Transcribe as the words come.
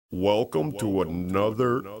Welcome to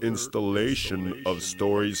another installation of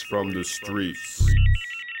Stories from the Streets.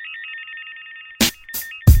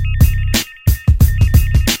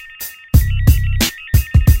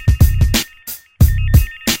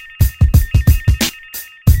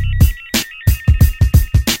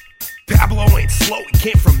 Pablo ain't slow, he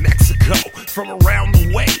came from Mexico, from around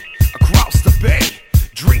the way, across the bay.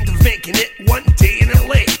 Dreamed of making it one day in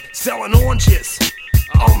LA, selling oranges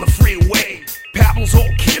on the freeway. Pablo's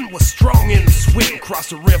old kin was strong in the swim,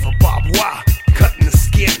 crossed the river Barbois, cutting the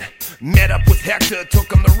skin. Met up with Hector, took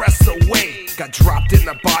him the rest of the way. Got dropped in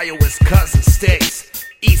the bayou, his cousin stays.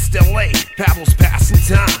 East LA, Pablo's passing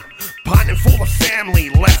time, pining for the family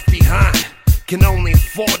left behind. Can only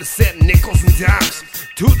afford to send nickels and dimes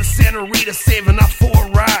to the senorita, saving up for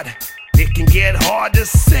a ride. It can get hard to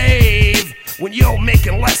save when you're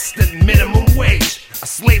making less than minimum wage. A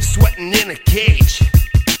slave sweating in a cage,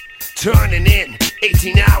 turning in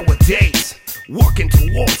 18-hour days, working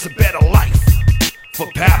towards a better life for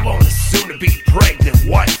Pablo and his soon-to-be pregnant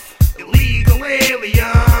wife. Illegal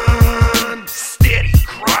alien, steady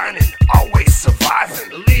grinding, always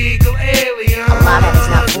surviving. Illegal alien. A law that is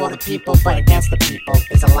not for the people, but against the people,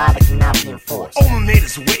 is a law that cannot be enforced. Oma made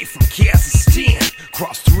his way from Kazakhstan,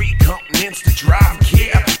 crossed 3 continents to drive a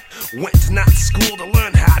cab. Went to night school to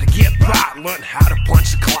learn how to get by, learn how to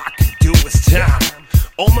punch the clock and do his time.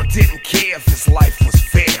 Oma didn't care if his life was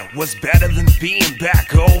fair, was better than being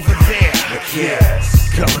back over there.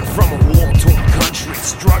 Yes, coming from a war-torn country,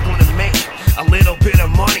 struggling to make a little bit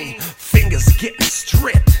of money, fingers getting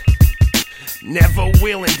stripped. Never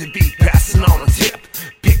willing to be passing on a tip,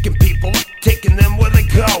 picking people up, taking them where they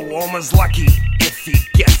go. Oma's lucky if he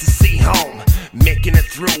gets to see home, making it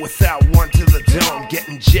through without one to the dome,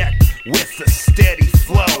 getting jet with a steady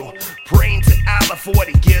flow, praying to Allah for what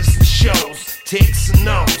he gives and shows, takes and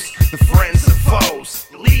knows the friends and foes.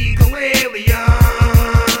 Illegal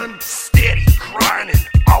alien, steady grinding,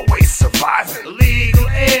 always surviving. Illegal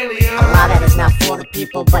alien. A law that is not for the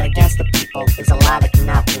people, but against the people, is a law that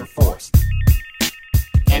cannot be enforced.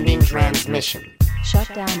 Ending transmission.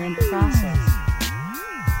 Shutdown in process.